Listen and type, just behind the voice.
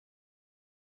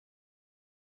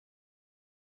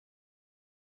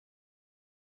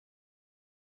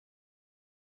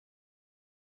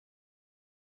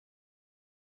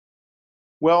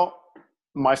Well,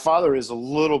 my father is a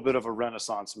little bit of a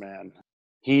Renaissance man.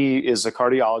 He is a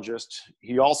cardiologist.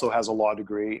 He also has a law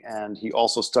degree, and he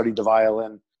also studied the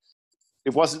violin.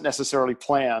 It wasn't necessarily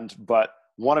planned, but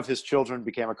one of his children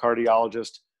became a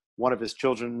cardiologist. One of his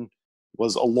children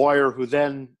was a lawyer who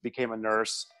then became a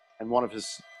nurse, and one of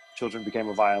his children became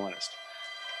a violinist.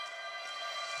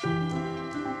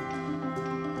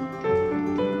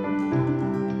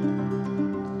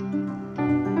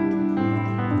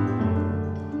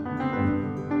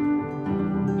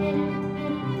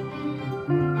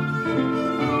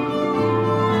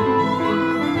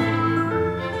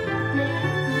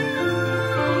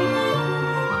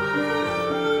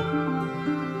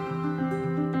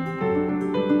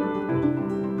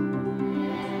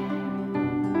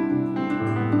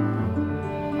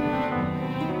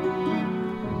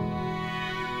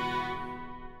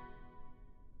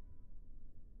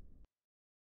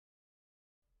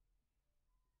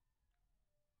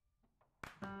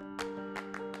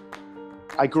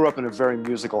 I grew up in a very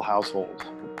musical household.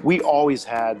 We always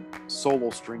had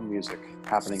solo string music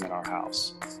happening in our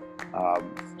house.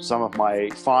 Some of my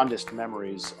fondest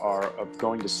memories are of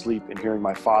going to sleep and hearing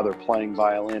my father playing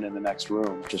violin in the next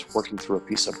room, just working through a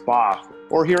piece of Bach,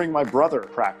 or hearing my brother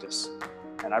practice.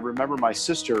 And I remember my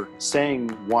sister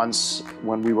saying once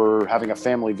when we were having a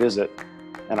family visit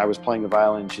and I was playing the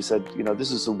violin, she said, you know,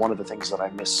 this is one of the things that I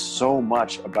miss so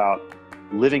much about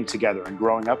living together and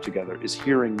growing up together is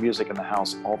hearing music in the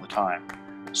house all the time.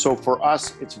 So for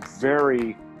us, it's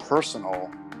very personal,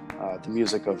 the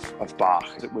music of Bach.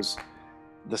 It was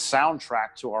the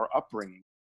soundtrack to our upbringing.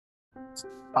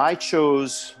 I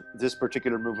chose this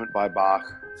particular movement by Bach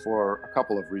for a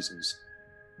couple of reasons.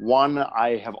 One,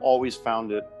 I have always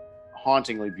found it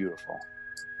hauntingly beautiful.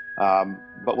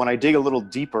 But when I dig a little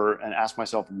deeper and ask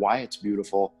myself why it's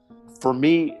beautiful, for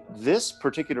me, this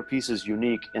particular piece is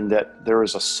unique in that there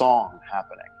is a song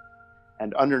happening.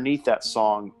 And underneath that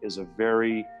song is a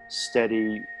very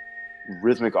steady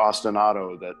rhythmic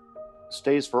ostinato that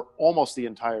stays for almost the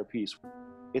entire piece.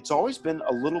 It's always been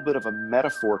a little bit of a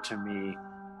metaphor to me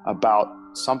about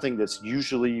something that's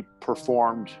usually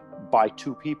performed by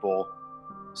two people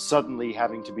suddenly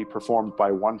having to be performed by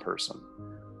one person.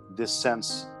 This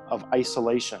sense of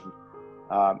isolation,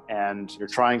 and you're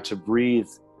trying to breathe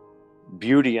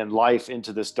beauty and life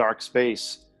into this dark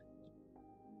space.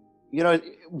 You know,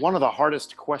 one of the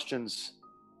hardest questions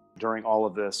during all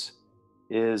of this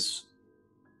is,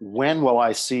 when will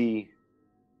I see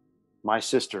my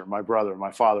sister, my brother,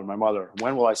 my father, my mother?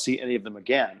 When will I see any of them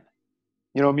again?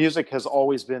 You know, music has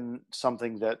always been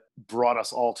something that brought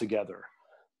us all together.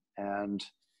 And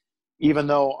even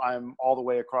though I'm all the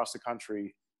way across the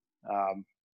country,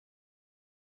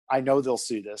 I know they'll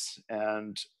see this,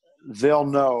 and they'll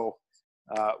know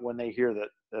when they hear that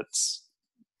that's,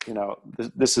 you know,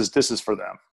 this is for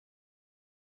them.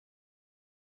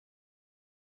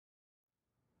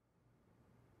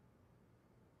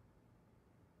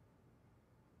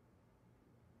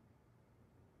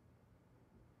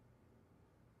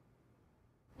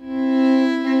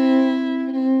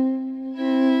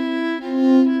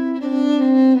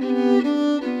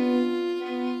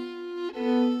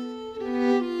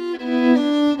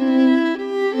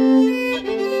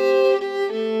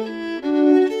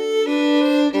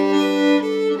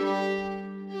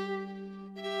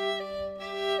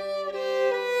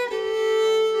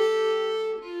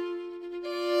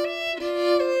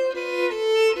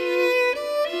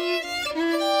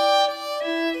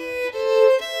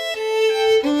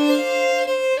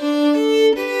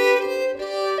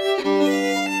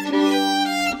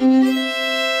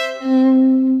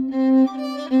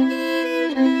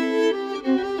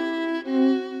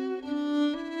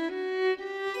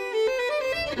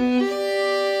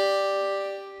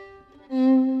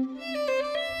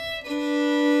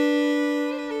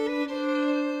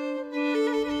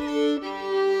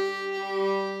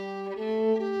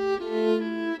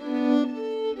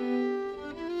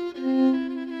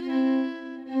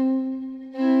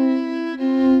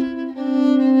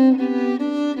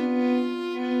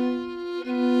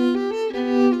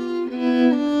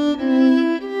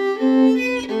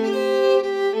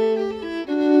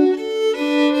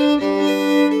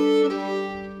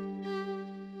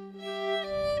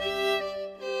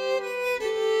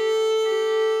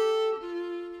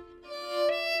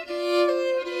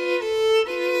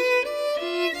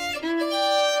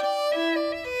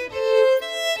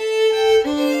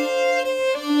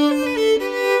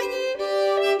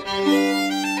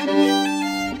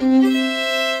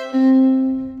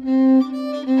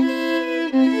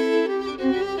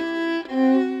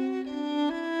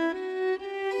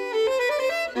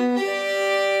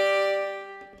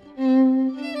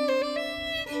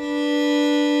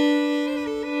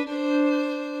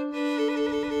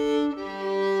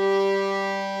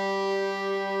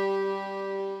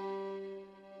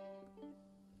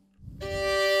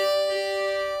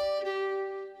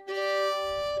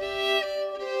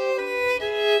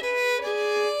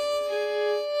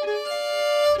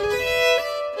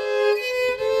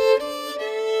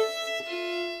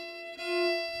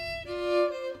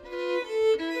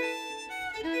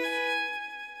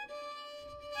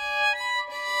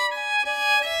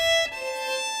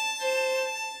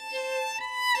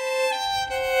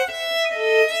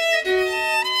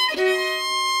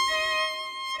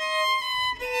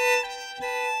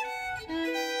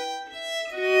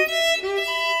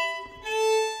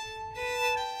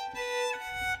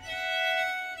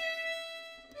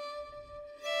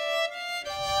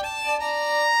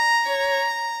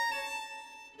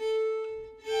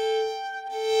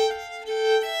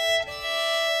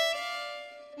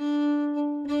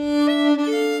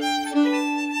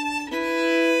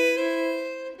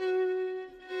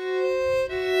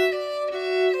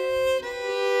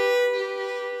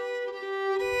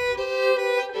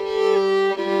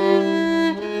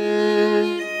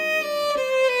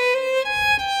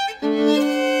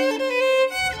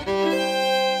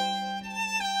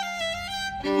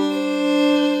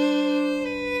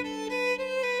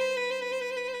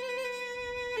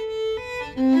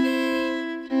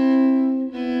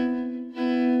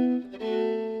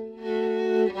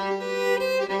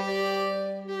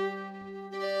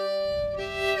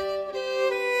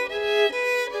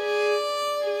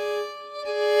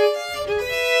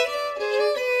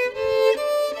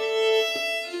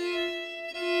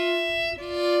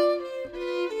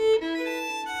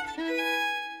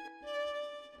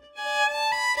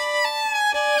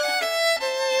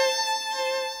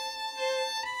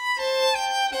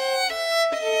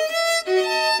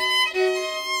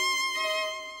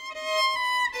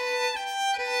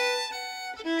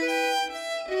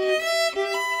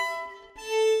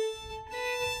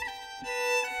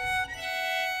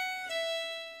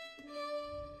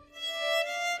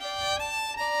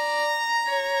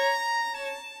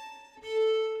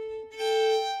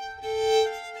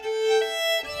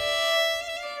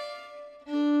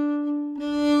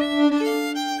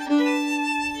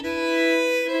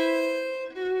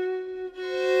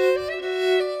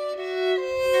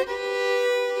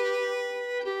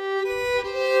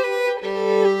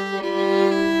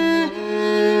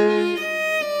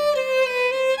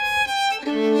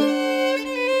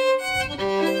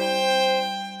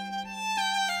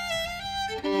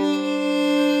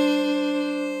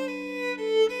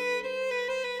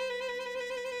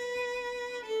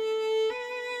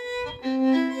 Ah,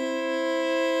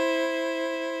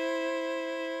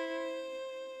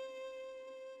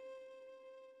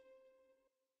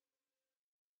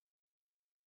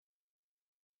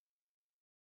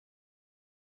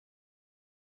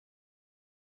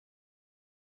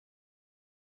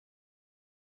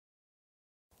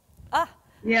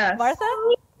 yes. Martha?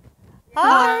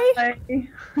 Hi. Hi.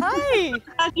 Hi.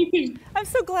 I'm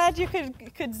so glad you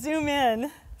could zoom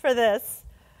in for this.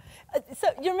 So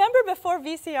you remember before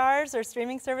VCRs or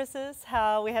streaming services,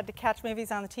 how we had to catch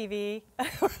movies on the TV?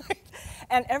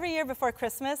 And every year before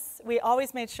Christmas, we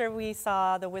always made sure we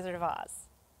saw The Wizard of Oz.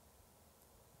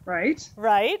 Right.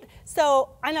 Right?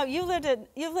 So I know you've lived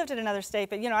in another state,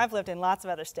 but I've lived in lots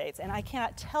of other states, and I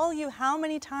cannot tell you how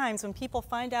many times when people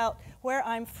find out where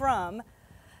I'm from,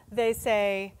 they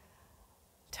say,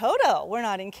 Toto, we're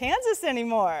not in Kansas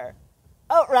anymore.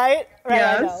 Oh, right?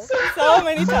 Yes. I know. So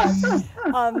many times.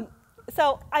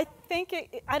 So I think,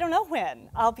 I don't know when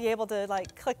I'll be able to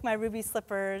click my ruby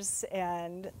slippers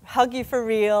and hug you for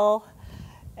real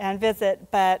and visit.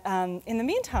 But in the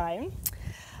meantime,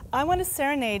 I want to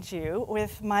serenade you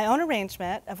with my own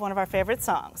arrangement of one of our favorite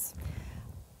songs.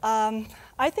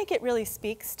 I think it really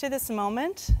speaks to this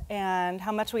moment and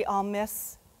how much we all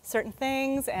miss certain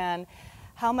things and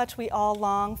how much we all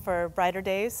long for brighter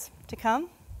days to come.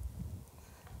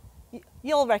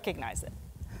 You'll recognize it.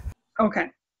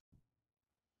 Okay.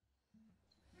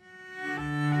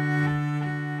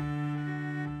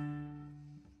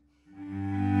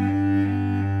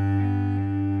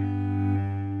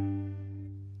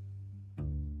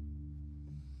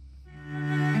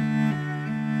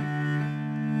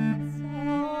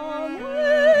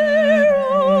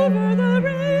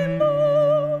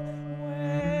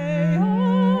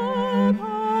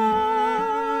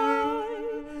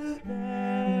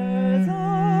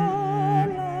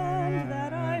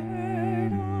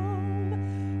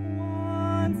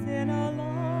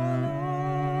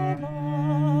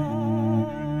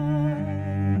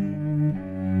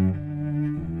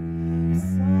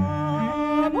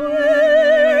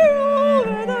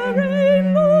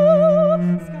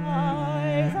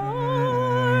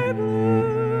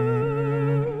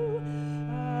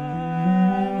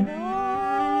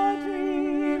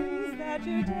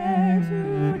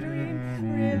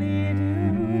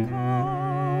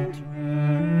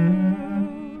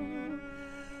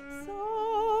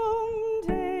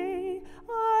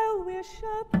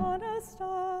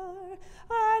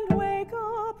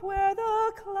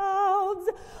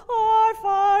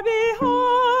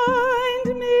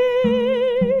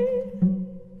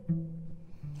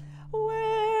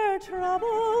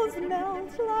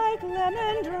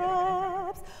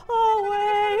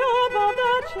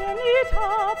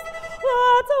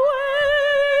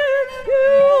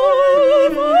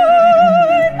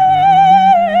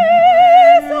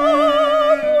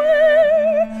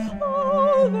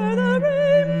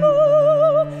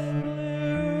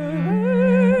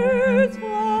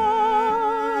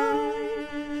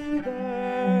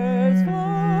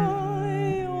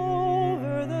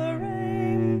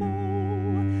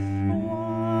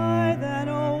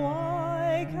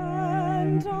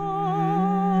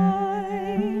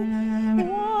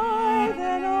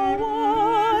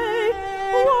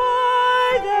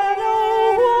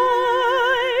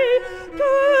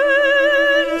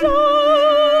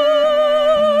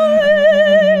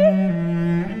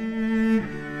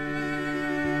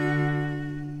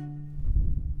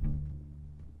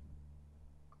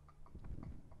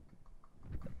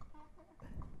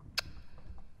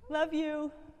 Love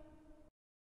you.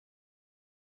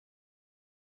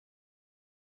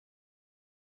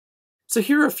 So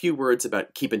here are a few words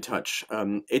about Keep in Touch.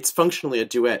 It's functionally a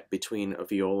duet between a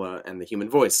viola and the human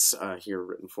voice, here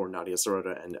written for Nadia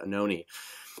Sirota and Anoni.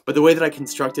 But the way that I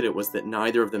constructed it was that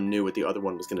neither of them knew what the other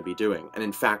one was going to be doing. And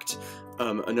in fact,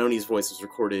 Anoni's voice was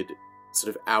recorded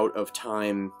sort of out of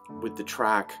time with the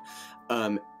track,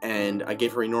 and I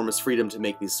gave her enormous freedom to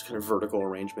make these kind of vertical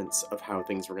arrangements of how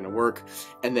things were going to work,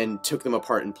 and then took them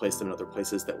apart and placed them in other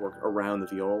places that work around the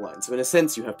viola line. So in a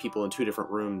sense, you have people in two different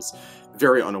rooms,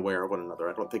 very unaware of one another.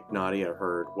 I don't think Nadia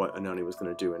heard what Anoni was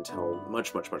going to do until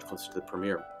much, much, much closer to the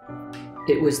premiere.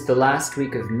 It was the last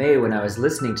week of May when I was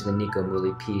listening to the Nico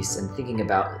Muhly piece and thinking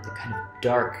about the kind of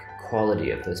dark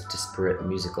quality of those disparate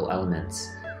musical elements.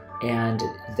 And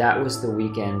that was the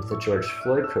weekend the George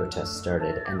Floyd protests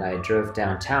started, and I drove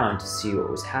downtown to see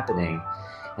what was happening.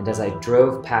 And as I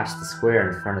drove past the square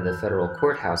in front of the federal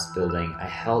courthouse building, I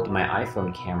held my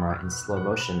iPhone camera in slow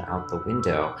motion out the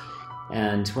window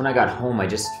And when I got home, I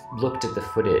just looked at the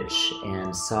footage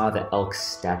and saw the elk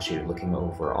statue looking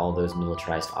over all those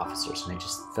militarized officers. And I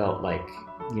just felt like,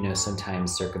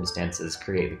 sometimes circumstances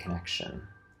create the connection.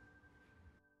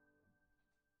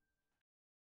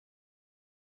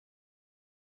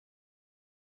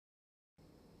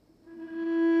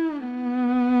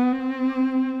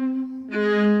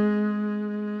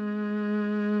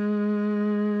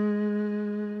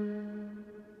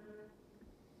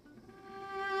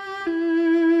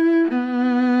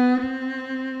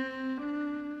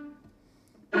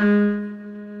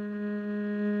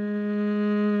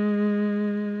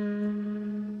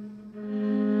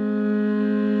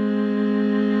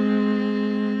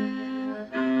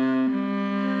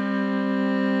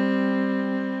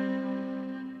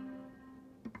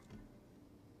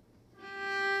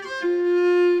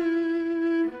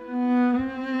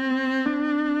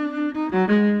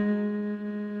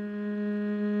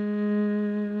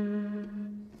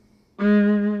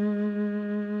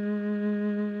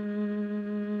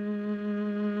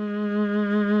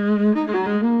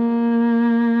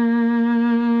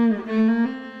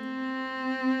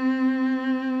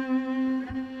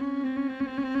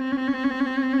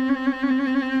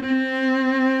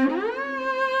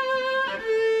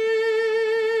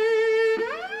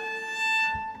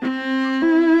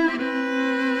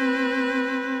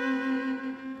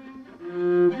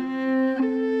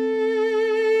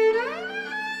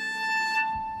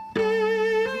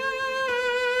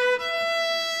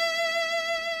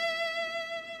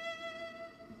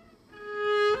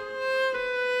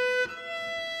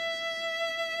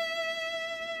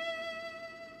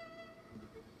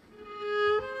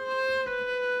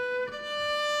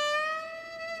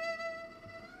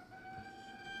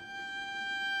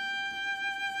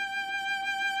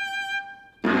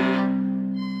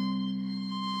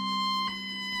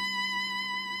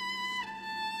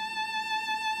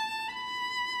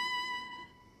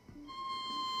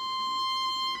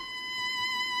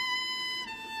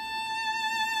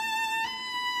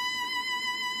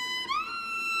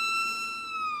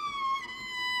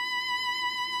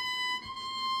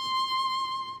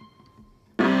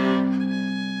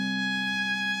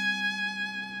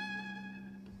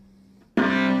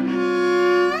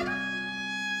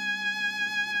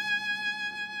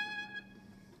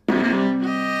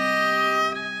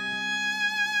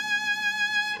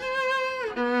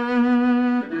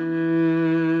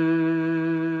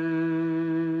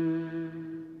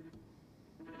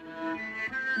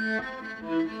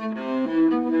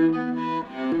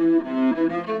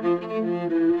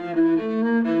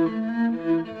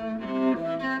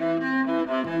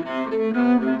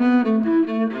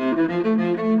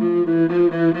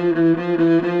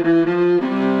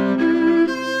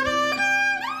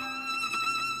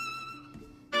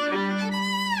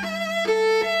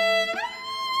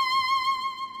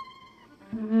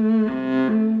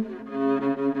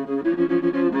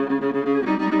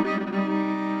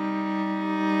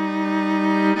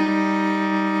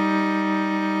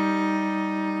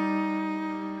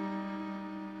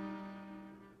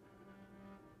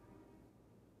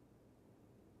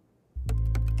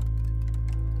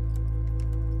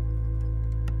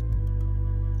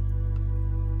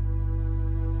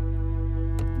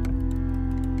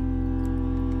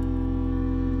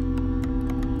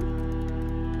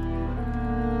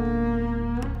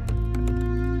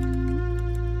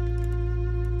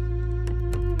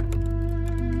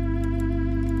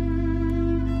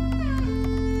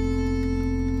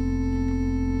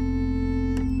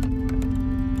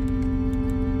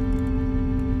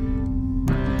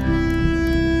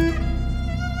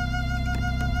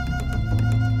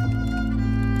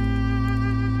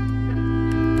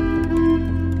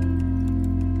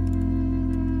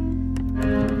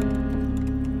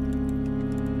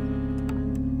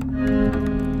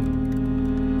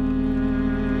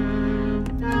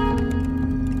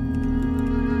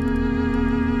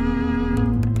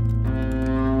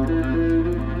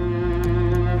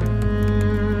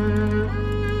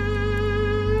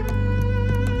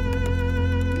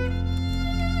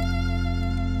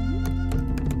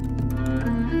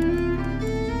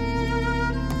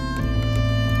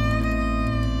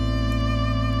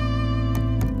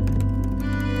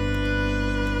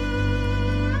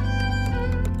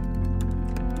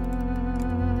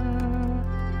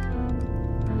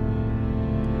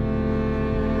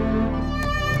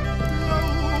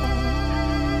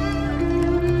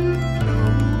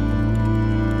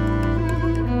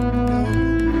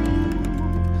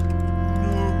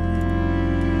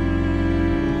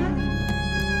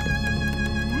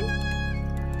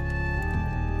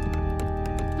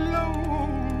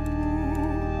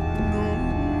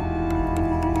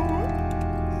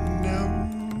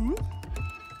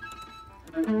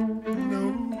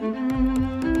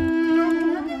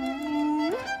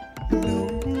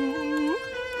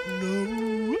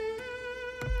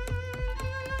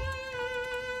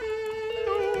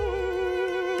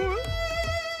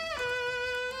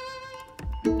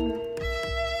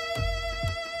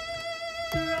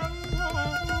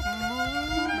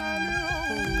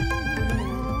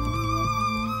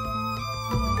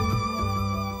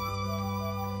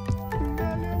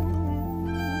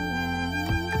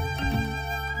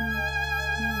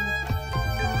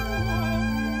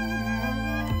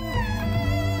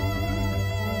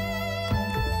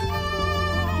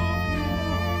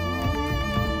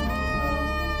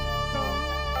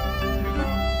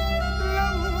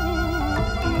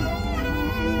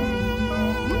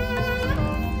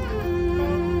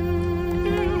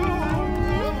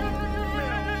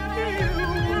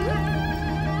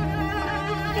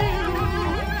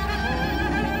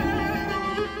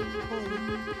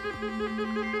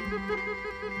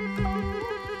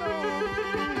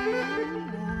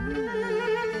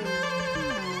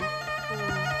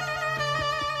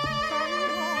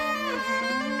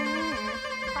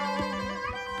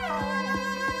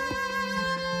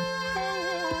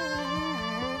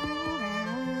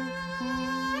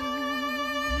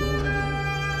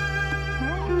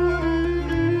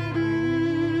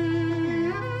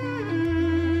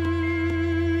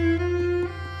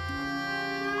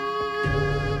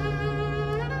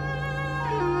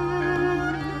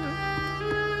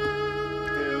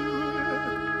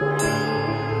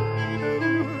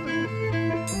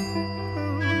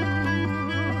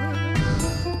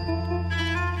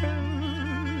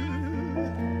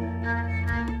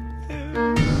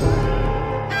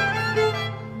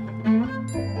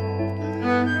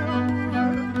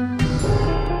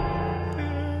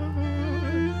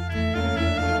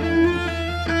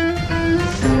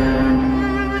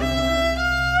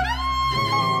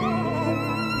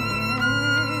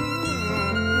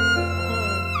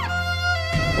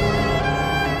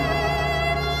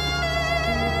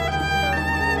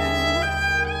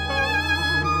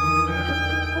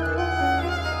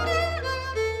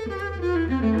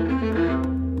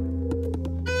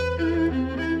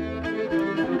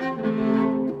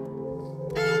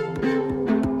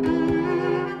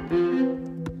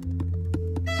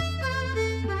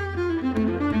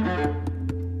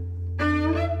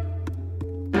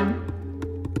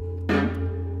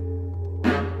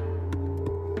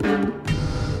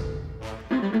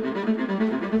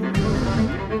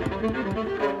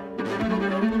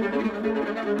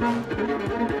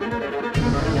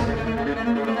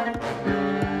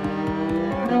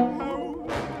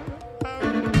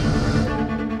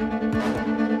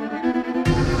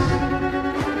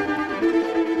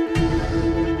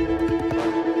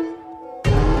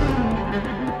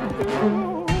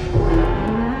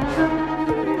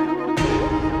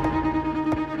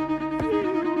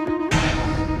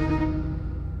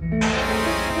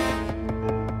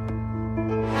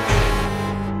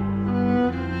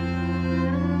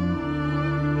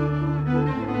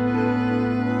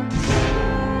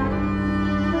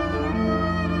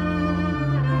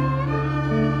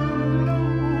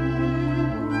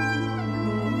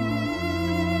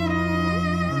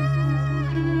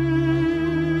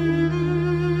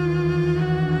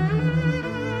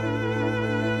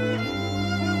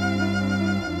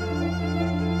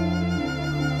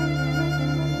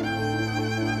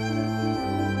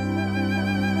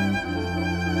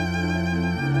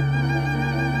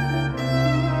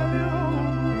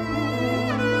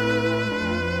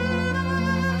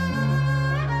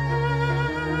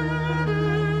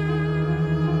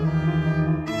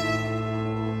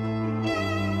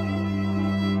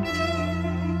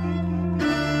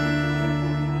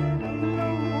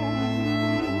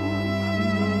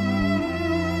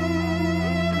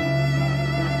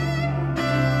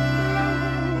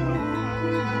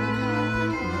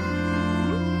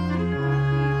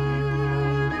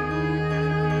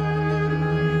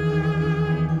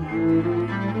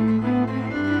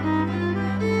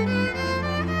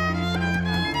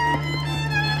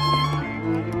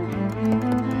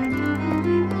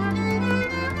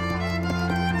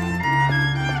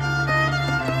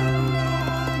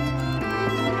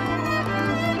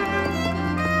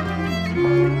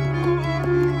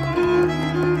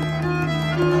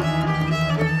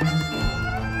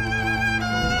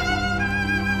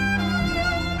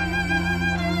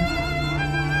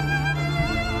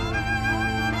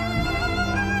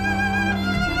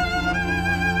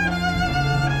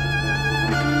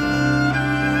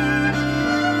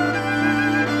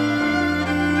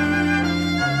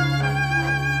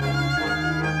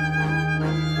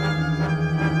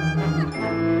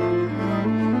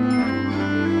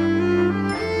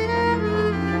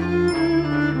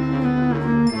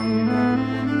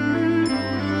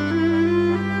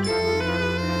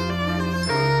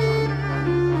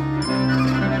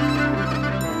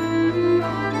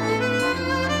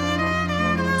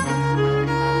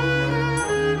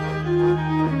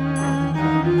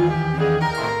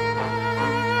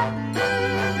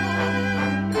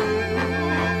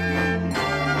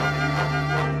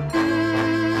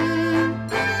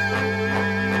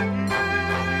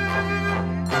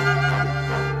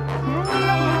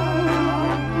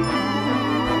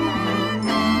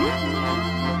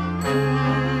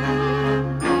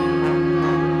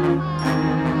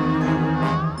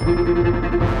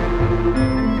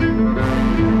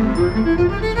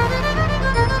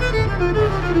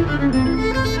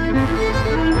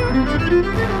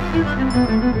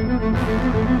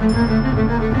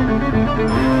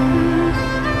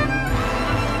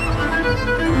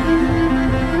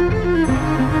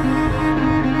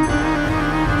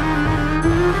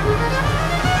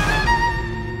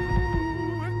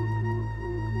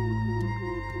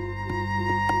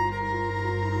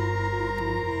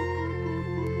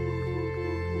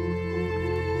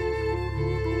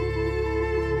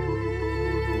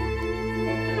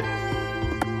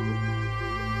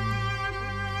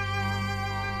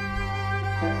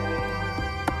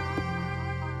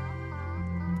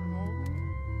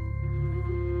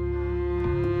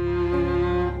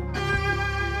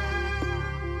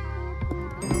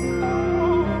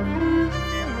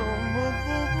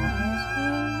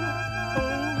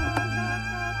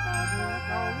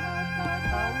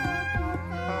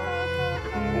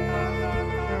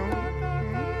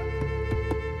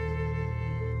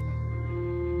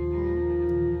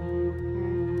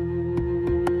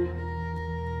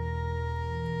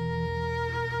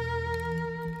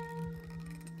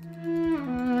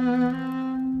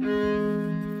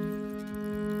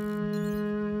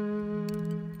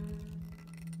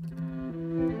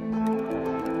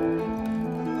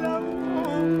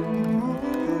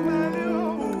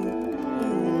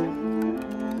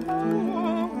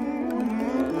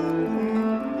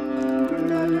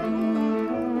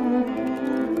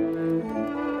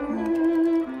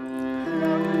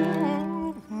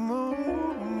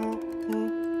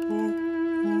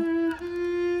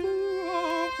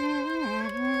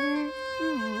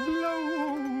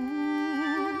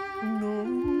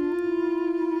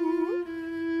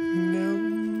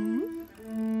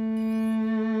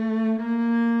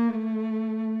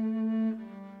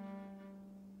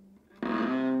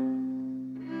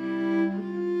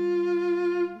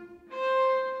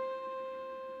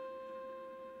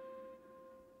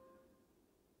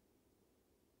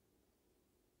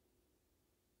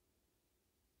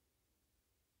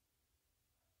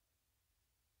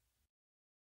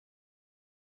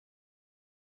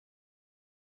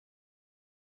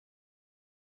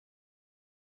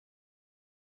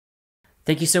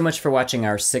 Thank you so much for watching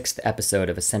our 6th episode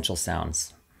of Essential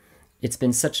Sounds. It's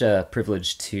been such a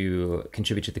privilege to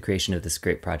contribute to the creation of this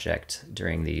great project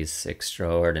during these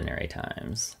extraordinary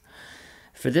times.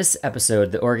 For this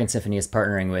episode, the Oregon Symphony is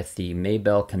partnering with the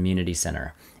Maybelle Community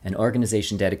Center, an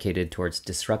organization dedicated towards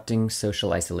disrupting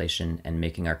social isolation and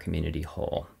making our community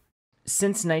whole.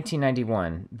 Since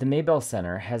 1991, the Maybelle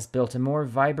Center has built a more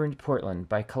vibrant Portland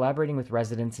by collaborating with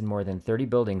residents in more than 30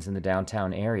 buildings in the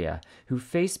downtown area who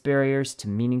face barriers to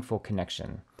meaningful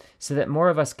connection, so that more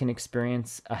of us can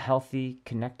experience a healthy,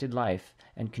 connected life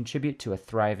and contribute to a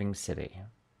thriving city.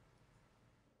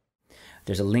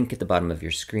 There's a link at the bottom of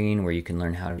your screen where you can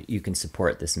learn how you can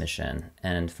support this mission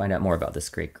and find out more about this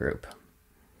great group.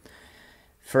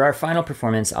 For our final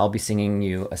performance, I'll be singing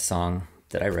you a song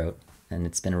that I wrote, and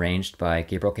it's been arranged by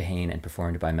Gabriel Kahane and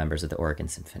performed by members of the Oregon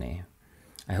Symphony.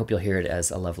 I hope you'll hear it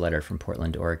as a love letter from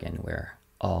Portland, Oregon, where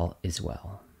all is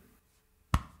well.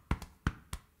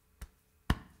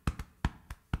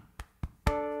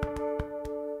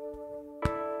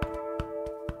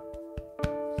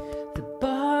 The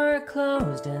bar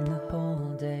closed and the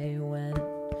whole day went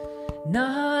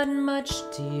not much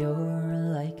to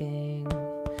your liking.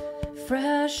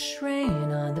 Fresh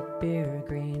rain on the beer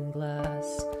green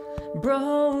glass,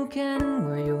 broken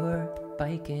where you're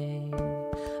biking.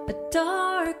 A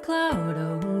dark cloud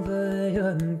over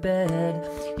your bed.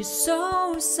 You're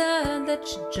so sad that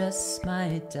you just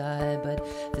might die, but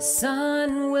the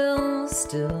sun will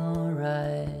still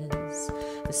rise.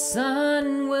 The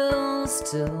sun will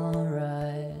still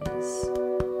rise.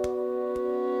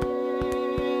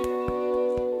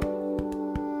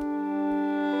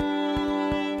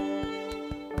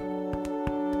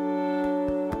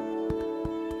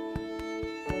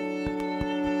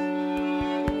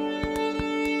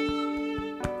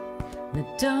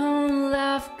 Don't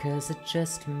laugh, 'cause it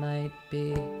just might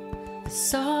be the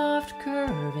soft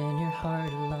curve in your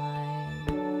heart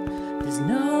line. There's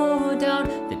no doubt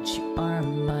that you are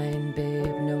mine,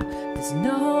 babe. No, there's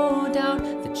no doubt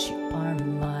that you are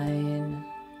mine.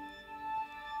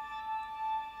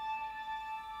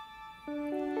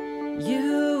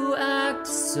 You act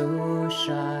so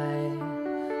shy,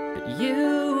 but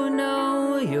you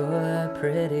know you're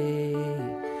pretty.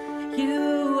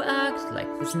 You act like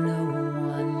there's no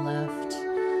one left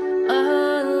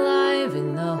alive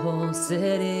in the whole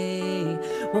city.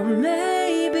 Well,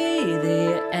 maybe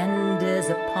the end is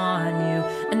upon you,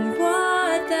 and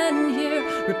what then? Here,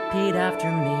 repeat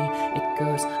after me. It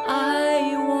goes,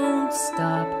 I won't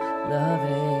stop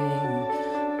loving.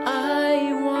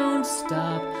 I won't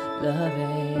stop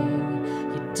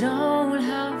loving. You don't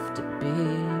have to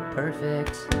be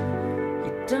perfect.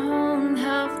 You don't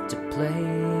have to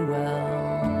play well.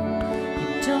 You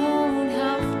don't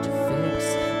have to fix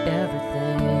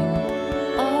everything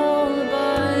all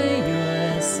by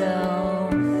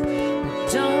yourself.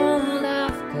 Don't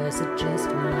laugh, 'cause it just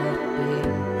might be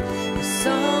the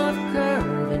soft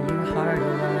curve in your heart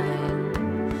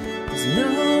line. There's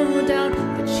no doubt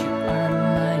that you are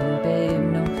mine, babe.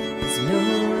 No, there's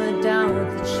no doubt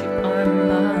that you are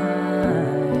mine.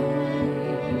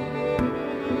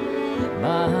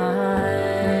 Mine.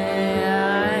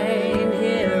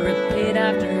 Here, repeat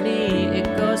after me. It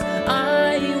goes,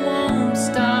 I won't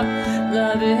stop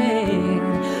loving.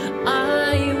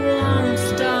 I won't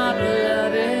stop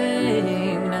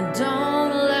loving. Now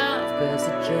don't laugh, 'cause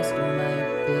it just might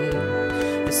be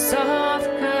the soft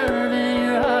curve in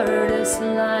your hardest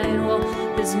line. Well,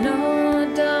 there's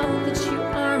no doubt that you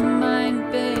are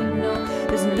mine, babe. No,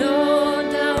 there's no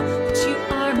doubt that you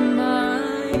are mine.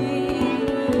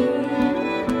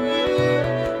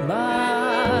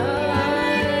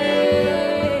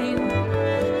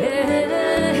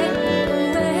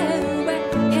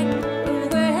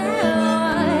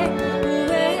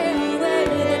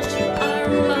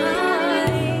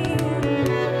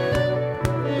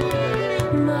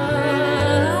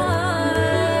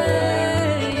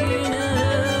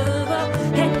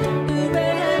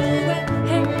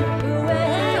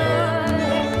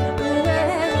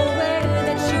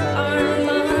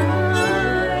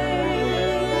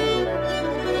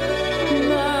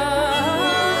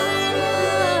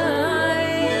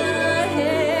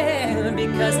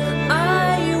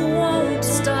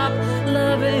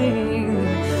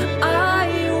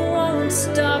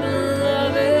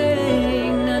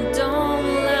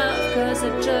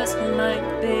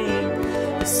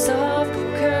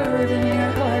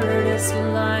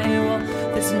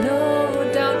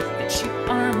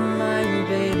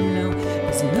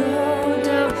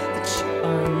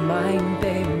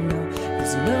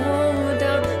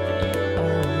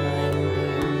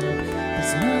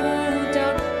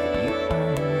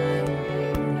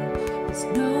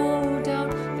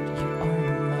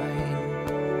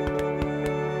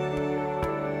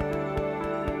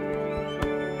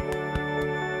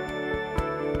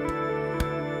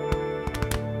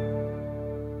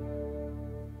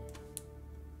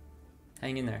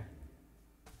 Hang in there.